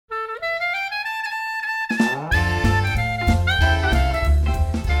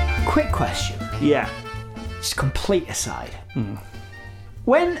quick question. Yeah. Just complete aside.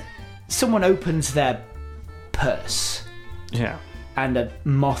 When someone opens their purse Yeah. and a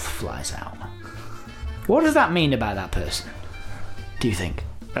moth flies out, what does that mean about that person? Do you think?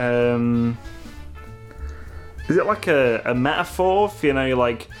 Is it like a metaphor for,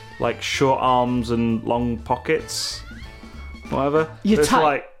 like short arms and long pockets? Whatever. You're tight.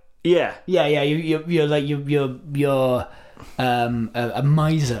 like, yeah. Yeah. You're like you're a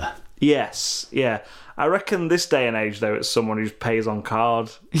miser. Yes, yeah. I reckon this day and age, though, it's someone who pays on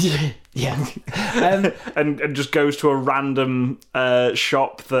card. Yeah. And just goes to a random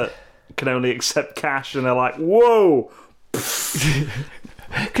shop that can only accept cash, and they're like, whoa!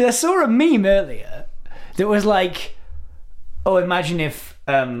 Because I saw a meme earlier that was like, oh, imagine if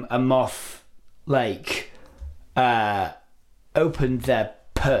a moth, opened their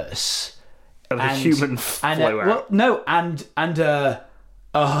purse And a human flew out.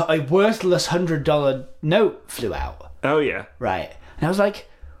 A worthless $100 note flew out. Oh, yeah. Right. And I was like,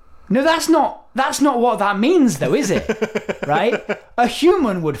 no, that's not what that means, though, is it? Right? A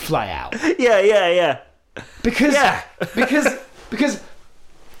human would fly out. Yeah. Because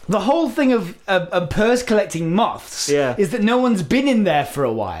the whole thing of a purse collecting moths is that no one's been in there for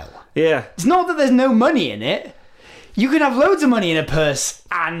a while. Yeah. It's not that there's no money in it. You can have loads of money in a purse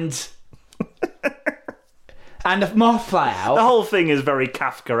and a moth fly out. The whole thing is very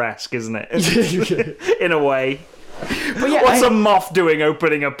Kafka-esque, isn't it? In a way. But yeah, What's a moth doing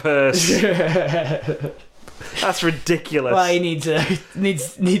opening a purse? That's ridiculous. Well, he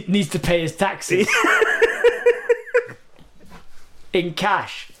needs to pay his taxes in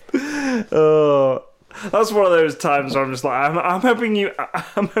cash. Oh, that's one of those times where I'm just like,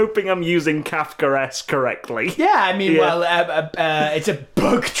 I'm hoping I'm using Kafka-esque correctly. Yeah, I mean, well, it's a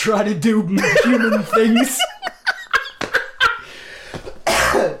bug trying to do human things.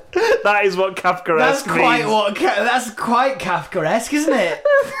 That is what Kafka-esque means. That's quite Kafka-esque, isn't it?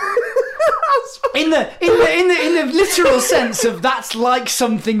 in the literal sense of that's like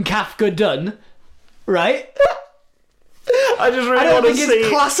something Kafka done, right? I just really don't want to think see. It's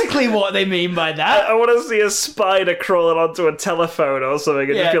classically what they mean by that. I want to see a spider crawling onto a telephone or something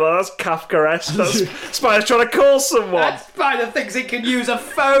and just be like, that's Kafka-esque. That spider's trying to call someone. That spider thinks it can use a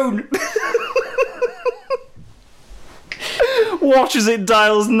phone. Watch as it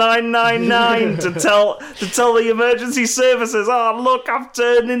dials 999 to tell the emergency services, oh look, I've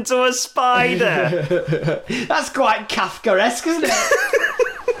turned into a spider. That's quite Kafka-esque, isn't it?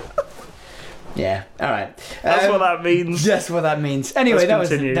 Yeah, alright. That's what that means. That's what that means. Anyway, that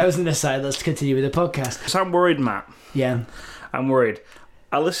was an aside. Let's continue with the podcast. So I'm worried, Matt. Yeah. I'm worried.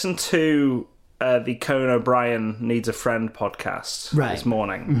 I listened to the Conan O'Brien Needs a Friend podcast this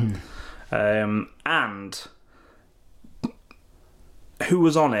morning. Mm-hmm. And who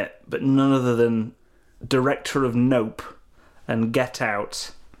was on it but none other than director of Nope and Get Out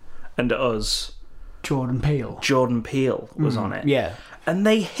and Us. Jordan Peele was on it. Yeah. And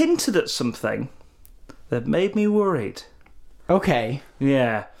they hinted at something that made me worried. Okay.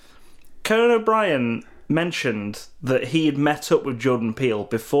 Yeah. Conan O'Brien mentioned that he had met up with Jordan Peele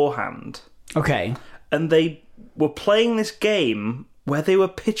beforehand. Okay. And they were playing this game where they were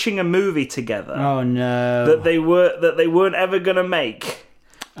pitching a movie together. Oh no. That they weren't ever going to make.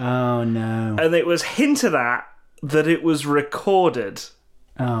 Oh no. And it was hinted at that it was recorded.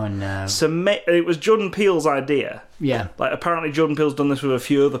 Oh no. So it was Jordan Peele's idea. Yeah. Like apparently Jordan Peele's done this with a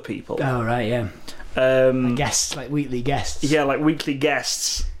few other people. Oh right, yeah. Guests, like weekly guests. Yeah, like weekly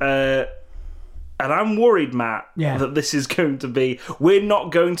guests. And I'm worried, Matt, that this is going to be... We're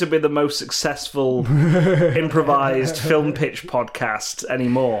not going to be the most successful improvised film pitch podcast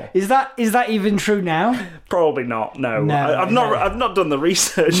anymore. Is that even true now? Probably not. No, I've not done the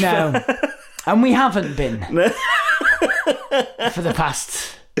research. No, and we haven't been for the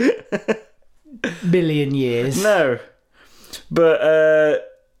past billion years. No, but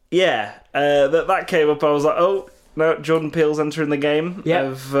that came up. I was like, oh. No, Jordan Peele's entering the game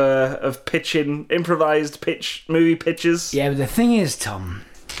of pitching, improvised movie pitches. Yeah, but the thing is, Tom,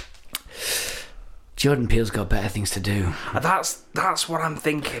 Jordan Peele's got better things to do. That's what I'm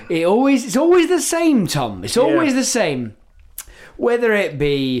thinking. It's always the same, Tom. It's always the same. Whether it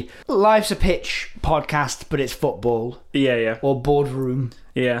be Life's a Pitch podcast, but it's football. Yeah. Or boardroom.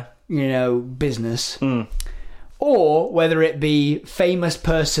 Yeah. Business. Or whether it be famous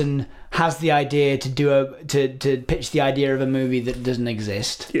person has the idea to pitch the idea of a movie that doesn't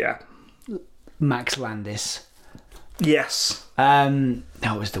exist. Yeah. Max Landis. Yes.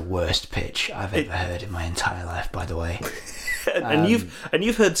 That was the worst pitch I've ever heard in my entire life, by the way. And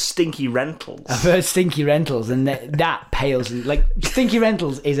you've heard Stinky Rentals. I've heard Stinky Rentals, and that pales in, like, Stinky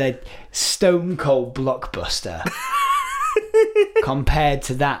Rentals is a stone cold blockbuster compared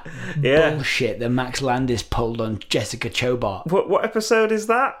to that bullshit that Max Landis pulled on Jessica Chobot. What episode is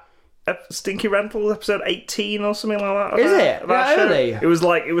that? Stinky Rentals, episode 18 or something like that. Is it? Really?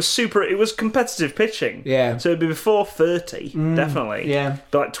 It was competitive pitching. Yeah. So it'd be before 30, definitely. Yeah.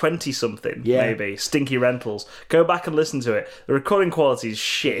 But like 20 something, maybe. Stinky Rentals. Go back and listen to it. The recording quality is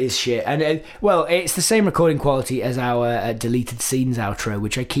shit. It's shit. And, well, it's the same recording quality as our deleted scenes outro,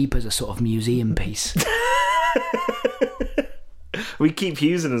 which I keep as a sort of museum piece. We keep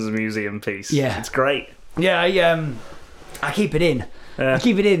using it as a museum piece. Yeah. It's great. Yeah, I keep it in. I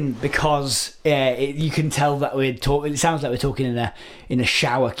keep it in because you can tell that we're talking. It sounds like we're talking in a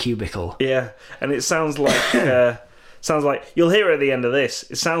shower cubicle. Yeah, and it sounds like you'll hear it at the end of this.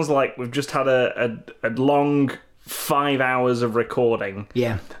 It sounds like we've just had a long 5 hours of recording.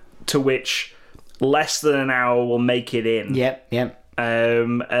 Yeah, to which less than an hour will make it in. Yep.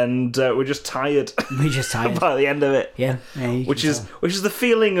 And we're just tired. We're just tired by the end of it. Yeah, which is the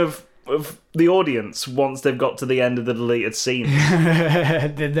feeling of the audience once they've got to the end of the deleted scene.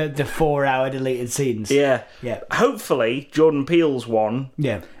 the 4 hour deleted scenes. Yeah. Hopefully, Jordan Peele's one.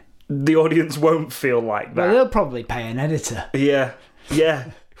 Yeah. The audience won't feel like that. Well, they'll probably pay an editor. Yeah.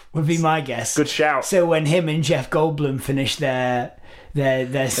 Would be my guess. Good shout. So when him and Jeff Goldblum finish their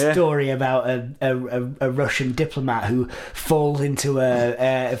story about a Russian diplomat who falls into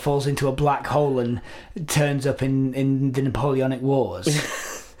a black hole and turns up in the Napoleonic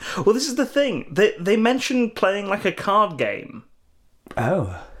Wars. Well, this is the thing. They mentioned playing like a card game.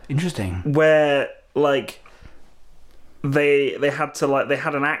 Oh, interesting. Where like they had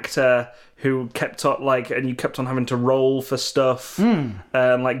an actor who kept on and you kept on having to roll for stuff and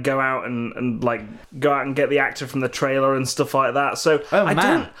like go out and get the actor from the trailer and stuff like that. So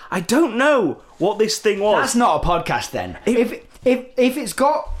I don't know what this thing was. That's not a podcast then. If it's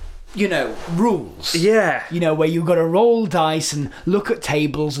got, rules. Yeah. Where you've got to roll dice and look at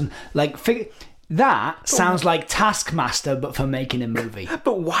tables and figure. That sounds like Taskmaster, but for making a movie.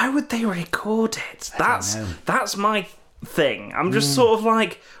 But why would they record it? That's my thing. I'm just sort of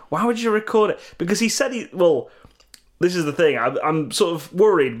like, why would you record it? Because he said this is the thing. I'm sort of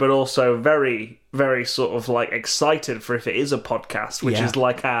worried, but also very, very sort of like excited for if it is a podcast, which is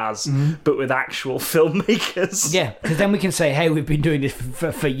like ours, but with actual filmmakers. Yeah, because then we can say, hey, we've been doing this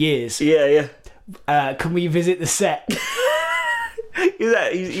for years. Yeah. Can we visit the set?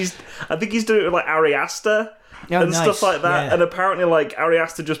 I think he's doing it with like Ari Aster and stuff like that. Yeah. And apparently, like Ari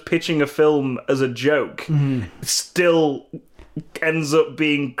Aster just pitching a film as a joke still ends up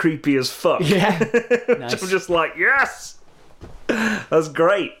being creepy as fuck. Yeah, nice. I'm just like, yes, that's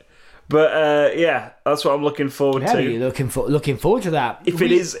great. But that's what I'm looking forward to. You're looking forward to that. If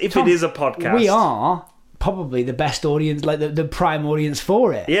it is a podcast, we are probably the best audience, like the prime audience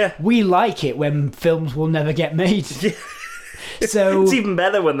for it. Yeah, we like it when films will never get made. Yeah. So it's even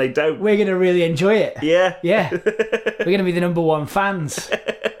better when they don't. We're going to really enjoy it. Yeah. We're going to be the number one fans.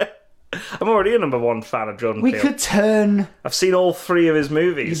 I'm already a number one fan of Jordan Peele. We could turn... I've seen all 3 of his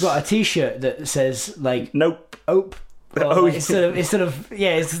movies. You've got a T-shirt that says, like... Nope. Ope. It's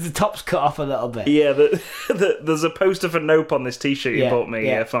the top's cut off a little bit. Yeah, there's a poster for Nope on this T-shirt you bought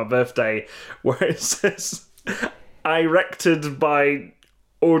me for my birthday, where it says, I erected by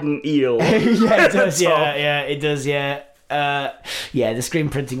Orden Eel. Yeah, it does, it does, the screen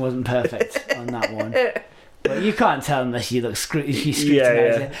printing wasn't perfect on that one. But you can't tell unless you scrutinize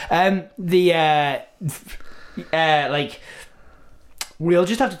it. We'll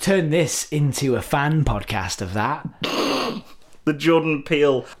just have to turn this into a fan podcast of that. The Jordan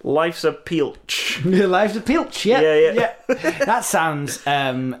Peele Life's a Peelech. Life's a Peelech, yeah. That sounds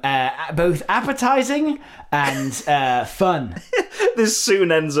both appetizing and fun. This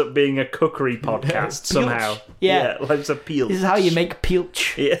soon ends up being a cookery podcast somehow. Yeah, Life's a Peelech. This is how you make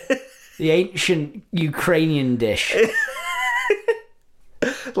Peelech. Yeah. The ancient Ukrainian dish.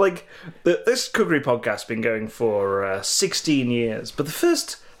 This cookery podcast's been going for 16 years, but the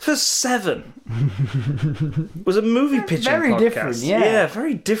first 7 was a movie pitching very podcast. Different, yeah,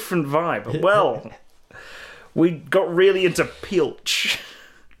 very different vibe. Well, we got really into Peelech.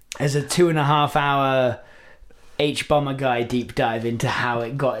 As a 2.5 hour H-Bomber guy deep dive into how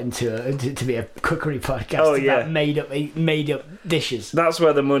it got into to be a cookery podcast about made up dishes. That's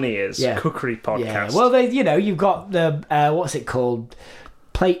where the money is. Yeah. Cookery podcast. Yeah. Well, you've got the what's it called,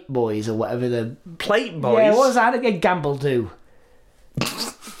 Plate Boys or whatever the Plate Boys. Yeah, what does that Gamble do?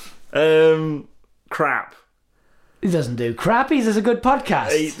 Crap. He doesn't do crap. He's a good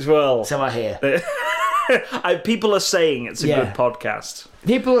podcast. Well, so I hear. People are saying it's a good podcast.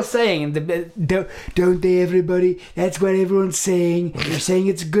 People are saying, don't they, everybody? That's what everyone's saying. They're saying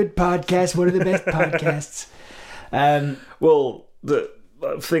it's a good podcast, one of the best podcasts. Well, the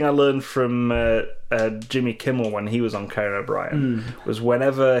thing I learned from Jimmy Kimmel when he was on Conan O'Brien was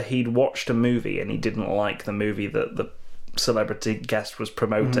whenever he'd watched a movie and he didn't like the movie that the celebrity guest was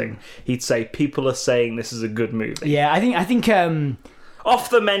promoting, he'd say, people are saying this is a good movie. Yeah, I think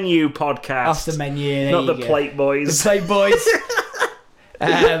Off the Menu podcast. Off the Menu, not the Plate Boys. The Plate Boys.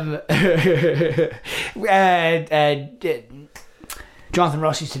 Jonathan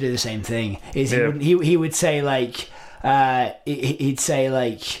Ross used to do the same thing. He would say like he'd say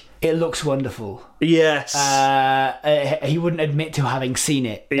like, it looks wonderful. Yes. He wouldn't admit to having seen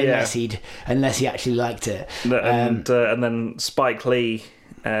it unless he actually liked it. And then Spike Lee,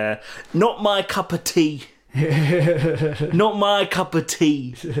 not my cup of tea. Not my cup of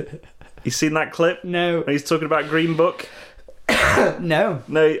tea. You seen that clip? No. When he's talking about Green Book. No.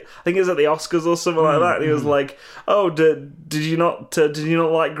 I think it was at the Oscars or something like that. And he was like, "Oh, did you not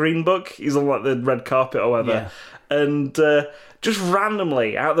like Green Book?" He's on like the red carpet or whatever, and just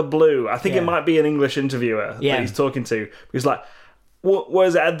randomly out of the blue, I think it might be an English interviewer that he's talking to. He's like, "What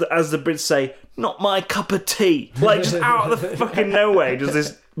is it?" As the Brits say, "Not my cup of tea." Like just out of the fucking nowhere, just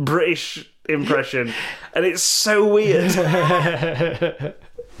this British impression, and it's so weird.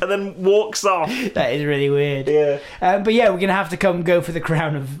 And then walks off. That is really weird. Yeah. But yeah, we're going to have to come go for the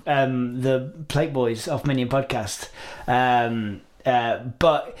crown of the Plate Boys off Minion Podcast.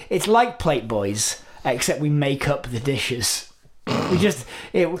 But it's like Plate Boys, except we make up the dishes. We just...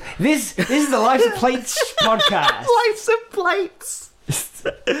 This is the Life's of Plates podcast. Life's of Plates.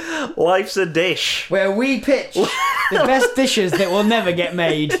 Life's a dish. Where we pitch the best dishes that will never get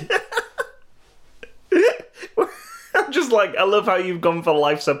made. Just like, I love how you've gone for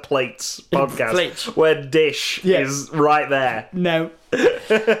Life's a Plates podcast, Plates. where dish is right there. No.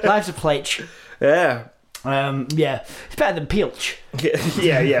 Life's a Plate. Yeah. It's better than Peelech.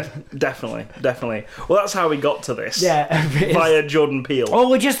 Yeah, definitely. Well, that's how we got to this. Yeah. Via Jordan Peele. Oh,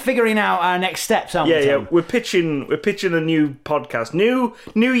 we're just figuring out our next steps, aren't we, Tom? Yeah. We're pitching a new podcast. New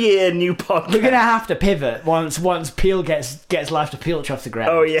year, new podcast. We're going to have to pivot once Peele gets Life to Peelech off the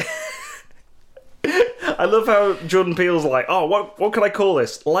ground. Oh, yeah. I love how Jordan Peele's like, oh, what can I call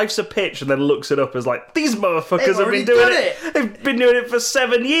this? Life's a Pitch, and then looks it up as like, these motherfuckers have been doing it. They've been doing it for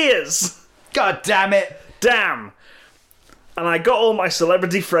 7 years. God damn it. Damn. And I got all my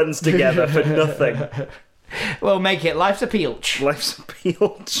celebrity friends together for nothing. We'll make it Life's a Peelech. Life's a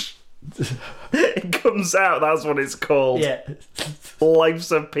Peelech. It comes out, that's what it's called. Yeah.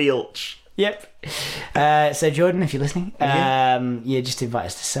 Life's a Peelech. Yep. So Jordan, if you're listening, just invite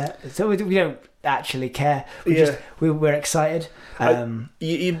us to set. So we don't actually care. We're excited.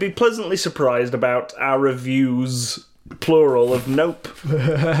 You'd be pleasantly surprised about our reviews, plural, of Nope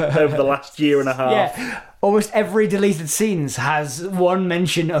over the last year and a half. Yeah. Almost every deleted scenes has one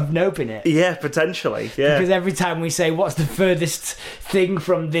mention of Nope in it. Yeah, potentially. Yeah. Because every time we say, what's the furthest thing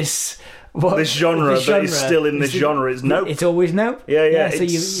from this genre that is still in this genre, it's Nope. It's always Nope. Yeah.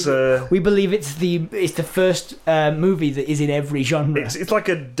 So we believe it's the first movie that is in every genre. It's like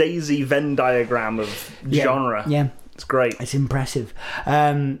a Daisy Venn diagram of genre. Yeah. It's great. It's impressive.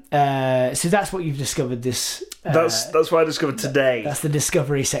 So that's what you've discovered this... that's what I discovered today. That's the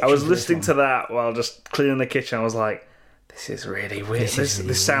discovery section. I was listening to that while just cleaning the kitchen. I was like, this is really weird.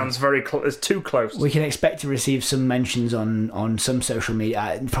 This sounds very close. It's too close. We can expect to receive some mentions on some social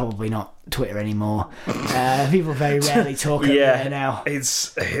media. Probably not Twitter anymore. People very rarely talk over there now.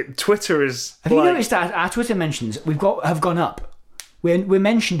 Twitter is... Have you noticed that our Twitter mentions have gone up? We're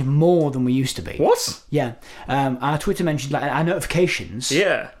mentioned more than we used to be. What? Yeah. Our Twitter mentions, like our notifications.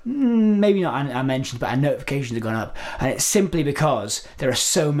 Yeah. Maybe not our mentions, but our notifications have gone up. And it's simply because there are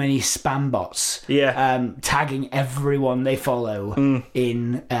so many spam bots tagging everyone they follow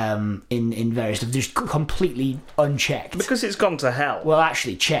in various stuff. Just completely unchecked. Because it's gone to hell. Well,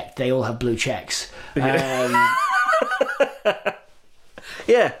 actually, checked. They all have blue checks. Yeah.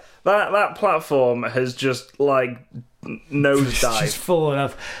 Yeah. That platform has just, like... nosedive. Just fallen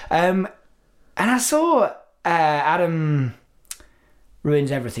off. And I saw Adam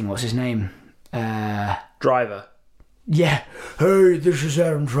ruins everything. What's his name? Driver. Yeah. Hey, this is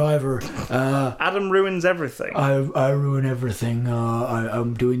Adam Driver. Adam ruins everything. I ruin everything.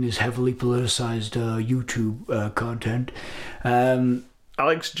 I'm doing this heavily politicized YouTube content.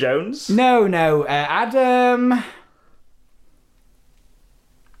 Alex Jones? No. Adam.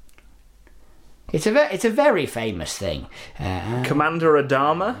 It's a very famous thing. Commander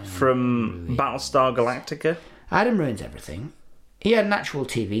Adama from Battlestar Galactica. Adam ruins everything. He had an actual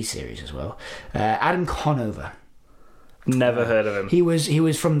TV series as well. Adam Conover. Never heard of him. He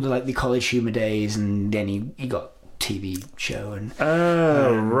was from the College Humor days, and then he got TV show and.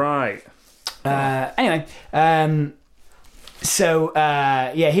 Oh right. Anyway, so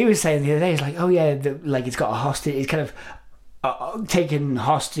he was saying the other day, he's like, oh yeah, it's got a hostage. It's kind of taken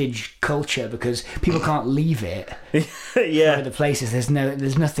hostage culture because people can't leave it. Yeah. For other places, there's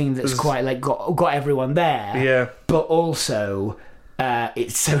nothing that's quite like got everyone there. Yeah. But also,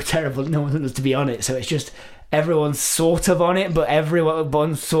 it's so terrible. No one wants to be on it, so it's just. Everyone's sort of on it, but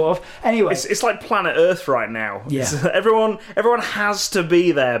everyone's sort of... Anyway. It's like Planet Earth right now. Yeah. Everyone has to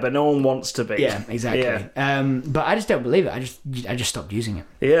be there, but no one wants to be. Yeah, exactly. Yeah. But I just don't believe it. I just stopped using it.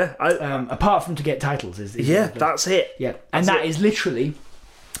 Yeah. Apart from to get titles. That's it. Yeah. And that is literally...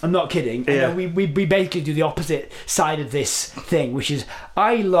 I'm not kidding. Yeah. We basically do the opposite side of this thing, which is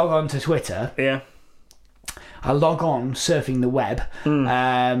I log on to Twitter... Yeah. I log on surfing the web,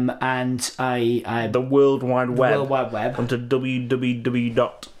 and I the World Wide Web. The World Wide Web. Onto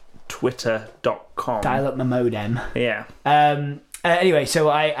www.twitter.com. Dial up my modem. Yeah. Anyway, so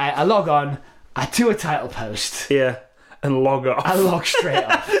I log on. I do a title post. Yeah. And log off. I log straight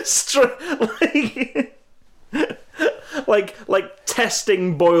off. like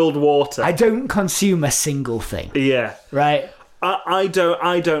testing boiled water. I don't consume a single thing. Yeah. Right. I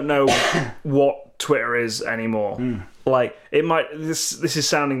don't know what Twitter is anymore. Like it might. This is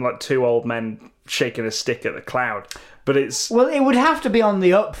sounding like two old men shaking a stick at the cloud, but it's. Well, it would have to be on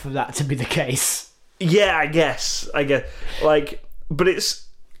the up for that to be the case. Yeah, I guess. Like, but it's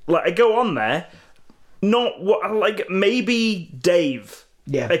like I go on there. Not what like maybe Dave.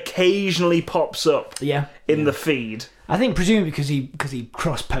 Yeah. Occasionally pops up. Yeah. In the feed. I think presumably because he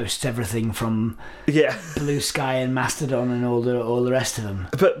cross posts everything from Blue Sky and Mastodon and all the rest of them.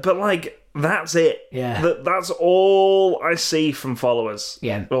 But like that's it. Yeah. That's all I see from followers.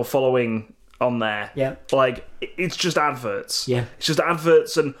 Yeah. Or following on there. Yeah. Like it's just adverts. Yeah. It's just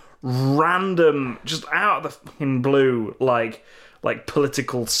adverts and random, just out of the fucking blue, like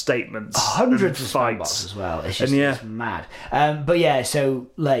political statements. Hundreds of fights as well. It's just it's mad. But yeah, so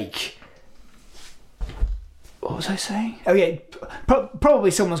like. What was I saying? Oh yeah,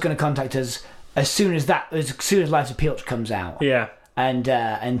 probably someone's going to contact us as soon as Lives of Peelech comes out. Yeah, and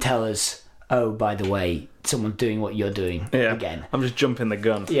tell us, oh, by the way, someone's doing what you're doing again. I'm just jumping the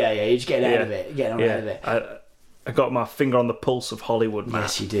gun. Yeah, you're just getting out of it, getting out of it. I got my finger on the pulse of Hollywood, man.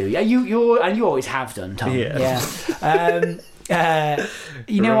 Yes, you do. Yeah, you always have done, Tom. Yeah.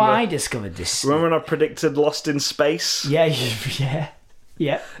 You know what I discovered this? Remember when I predicted Lost in Space? Yeah.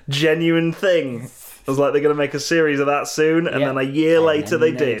 Genuine thing. I was like, they're going to make a series of that soon, and then a year later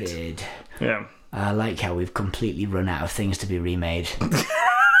they did. Yeah. I like how we've completely run out of things to be remade.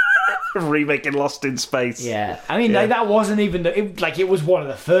 Remaking Lost in Space. Yeah. I mean, like, that wasn't even... it was one of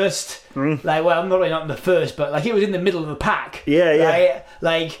the first. Like, well, I'm not the first, but, like, it was in the middle of the pack. Yeah, yeah. Right?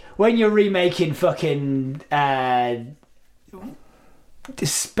 Like, when you're remaking fucking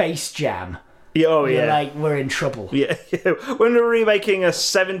Space Jam... Oh, you're like, we're in trouble. Yeah. When we're remaking a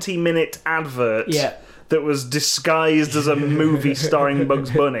 70-minute advert that was disguised as a movie starring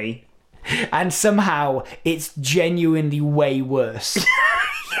Bugs Bunny. And somehow it's genuinely way worse.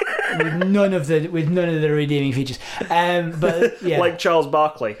 with none of the redeeming features. But yeah. Like Charles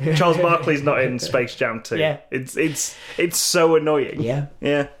Barkley. Charles Barkley's not in Space Jam 2. Yeah. It's so annoying. Yeah.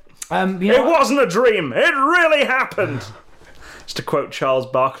 Yeah. It wasn't a dream. It really happened. To quote Charles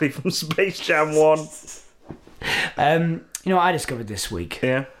Barkley from Space Jam 1. You know what I discovered this week?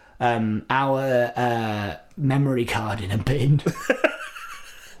 Yeah. Our memory card in a bin.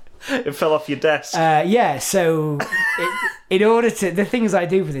 It fell off your desk. So in order to... The things I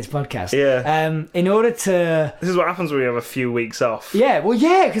do for this podcast. Yeah. In order to... This is what happens when we have a few weeks off. Yeah, well,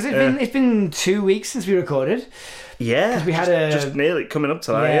 yeah, because it's been 2 weeks since we recorded. Yeah. Because we had just nearly coming up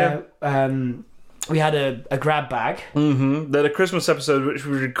to that, yeah. We had a grab bag. Mm-hmm. Then a Christmas episode which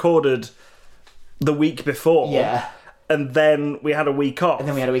we recorded the week before. Yeah. And then we had a week off.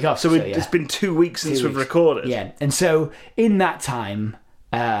 So it's been 2 weeks since we've recorded. Yeah. And so in that time,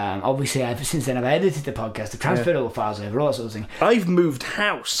 obviously since then I've edited the podcast, I've transferred all the files over, all that sort of thing. I've moved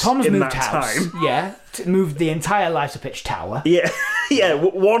house. Tom's in moved that house. Time. Yeah. Moved the entire Lives of Pitch tower. Yeah. Yeah.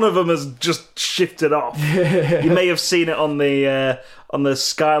 One of them has just shifted off. You may have seen it on the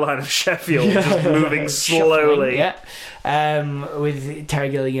skyline of Sheffield, just moving slowly. Yeah. With Terry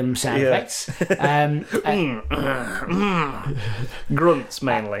Gilliam sound effects. Grunts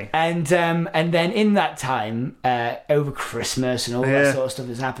mainly. And then in that time, over Christmas and all that sort of stuff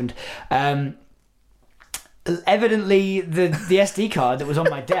has happened, evidently the SD card that was on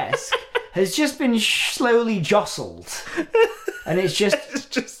my desk has just been slowly jostled and it's just It's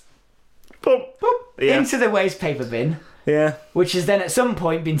just boom, boom, into the waste paper bin. Yeah. Which has then at some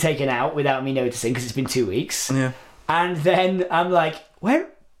point been taken out without me noticing because it's been 2 weeks. Yeah. And then I'm like, where?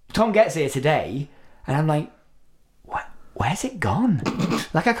 Tom gets here today, and I'm like, what? Where's it gone?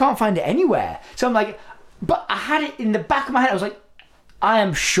 Like, I can't find it anywhere. So I'm like, but I had it in the back of my head. I was like, I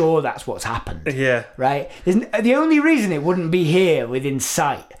am sure that's what's happened. Yeah. Right? The only reason it wouldn't be here within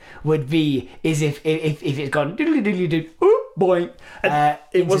sight would be is if it's gone doodly-doodly-doo, boing.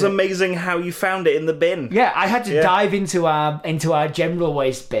 It was amazing how you found it in the bin. Yeah, I had to dive into our general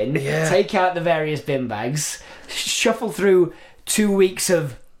waste bin, take out the various bin bags, shuffle through 2 weeks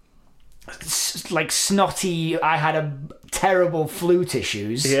of like snotty. I had a terrible flu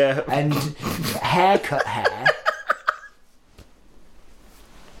tissues. And haircut hair.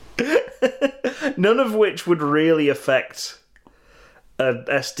 None of which would really affect an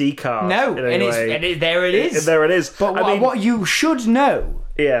SD card. No, in any way. There it is. There it is. But what you should know,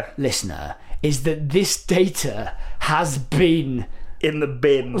 listener, is that this data has been in the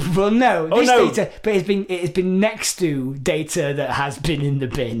bin. Well, no, data, but it's been next to data that has been in the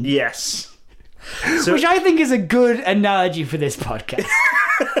bin. Yes, so, which I think is a good analogy for this podcast.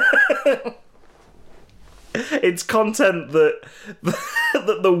 It's content that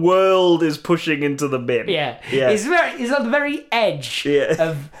the world is pushing into the bin. Yeah. It's on the very edge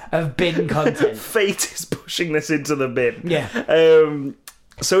of bin content. Fate is pushing this into the bin. Yeah.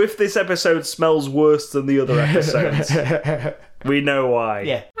 So if this episode smells worse than the other episodes, we know why.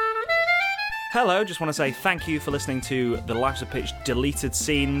 Yeah. Hello, just want to say thank you for listening to the Lives of Pitch deleted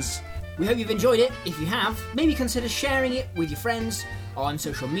scenes. We hope you've enjoyed it. If you have, maybe consider sharing it with your friends on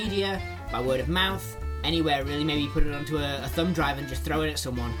social media, by word of mouth, anywhere really. Maybe put it onto a thumb drive and just throw it at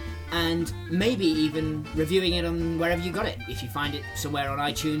someone. And maybe even reviewing it on wherever you got it. If you find it somewhere on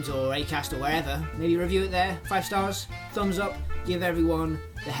iTunes or Acast or wherever, maybe review it there. 5 stars, thumbs up, give everyone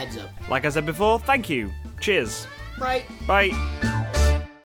the heads up. Like I said before, thank you. Cheers. Right. Bye.